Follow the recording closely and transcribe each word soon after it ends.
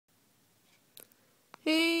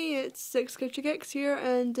Hey, it's Six Culture Geeks here,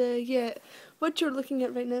 and yeah, what you're looking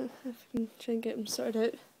at right now, if I can try and get him sorted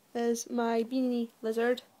out, is my beanie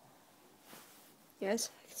lizard. Yes,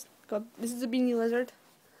 God, this is a beanie lizard,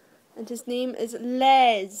 and his name is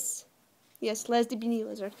Les. Yes, Les the beanie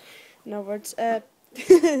lizard. In other words,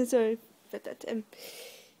 sorry, fit that to him.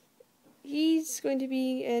 He's going to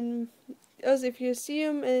be in, as if you see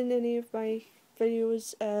him in any of my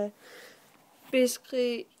videos,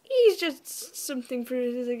 basically, he's just something for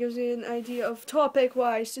it that gives you an idea of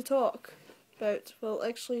topic-wise to talk about. Well,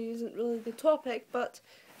 actually, he isn't really the topic, but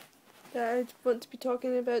that I want to be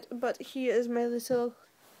talking about. But he is my little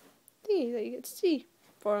thingy that you get to see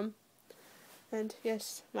for him. And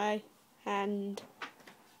yes, my hand.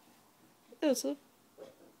 Also,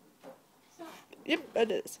 yep,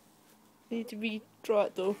 it is. I need to redraw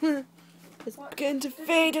it though. It's beginning to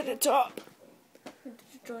fade at the top. Did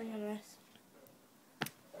you draw your wrist?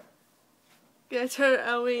 Get her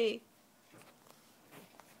away.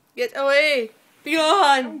 Get away. Be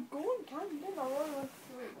gone. I'm going, can't move. I want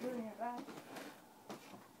to doing it right.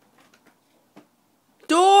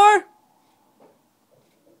 Door.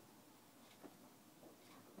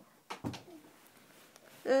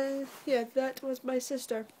 Yeah, that was my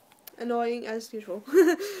sister. Annoying as usual.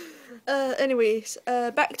 Anyways,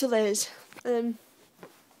 back to Les.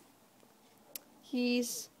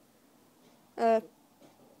 He's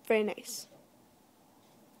very nice.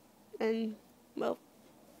 And, well,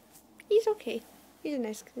 he's okay. He's a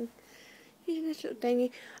nice thing. He's a nice little thingy.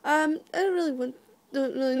 I don't really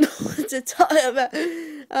know what to talk about.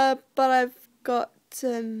 But I've got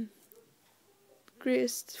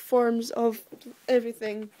greatest forms of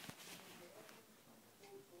everything.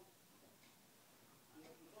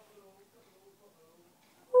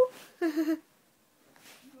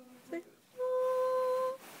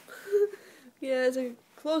 Yeah, it's a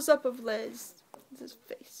close-up of Les. It's his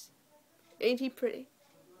face. Ain't he pretty?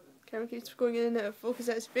 Camera keeps going in and out of focus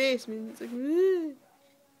at his face. I mean, it's like,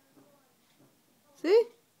 see?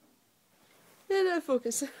 Yeah, no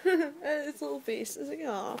focus. Its little face. It's like,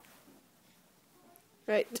 aw.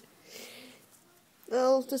 Right.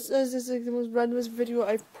 Well, this is like the most randomest video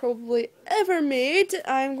I've probably ever made.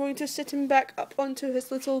 I'm going to sit him back up onto his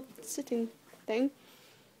little sitting thing,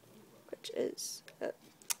 which is.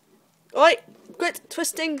 Oi! Quit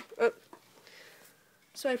twisting! Oh.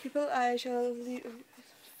 Sorry, people. I shall leave.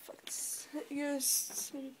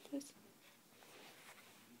 Use.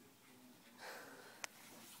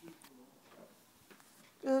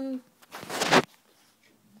 You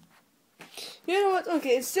know what?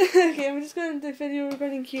 Okay, okay. I'm just going to do the video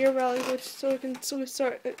recording here while I go so I can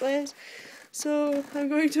start it later. So I'm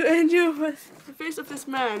going to end you with the face of this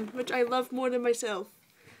man, which I love more than myself.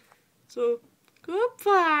 So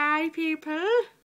goodbye, people.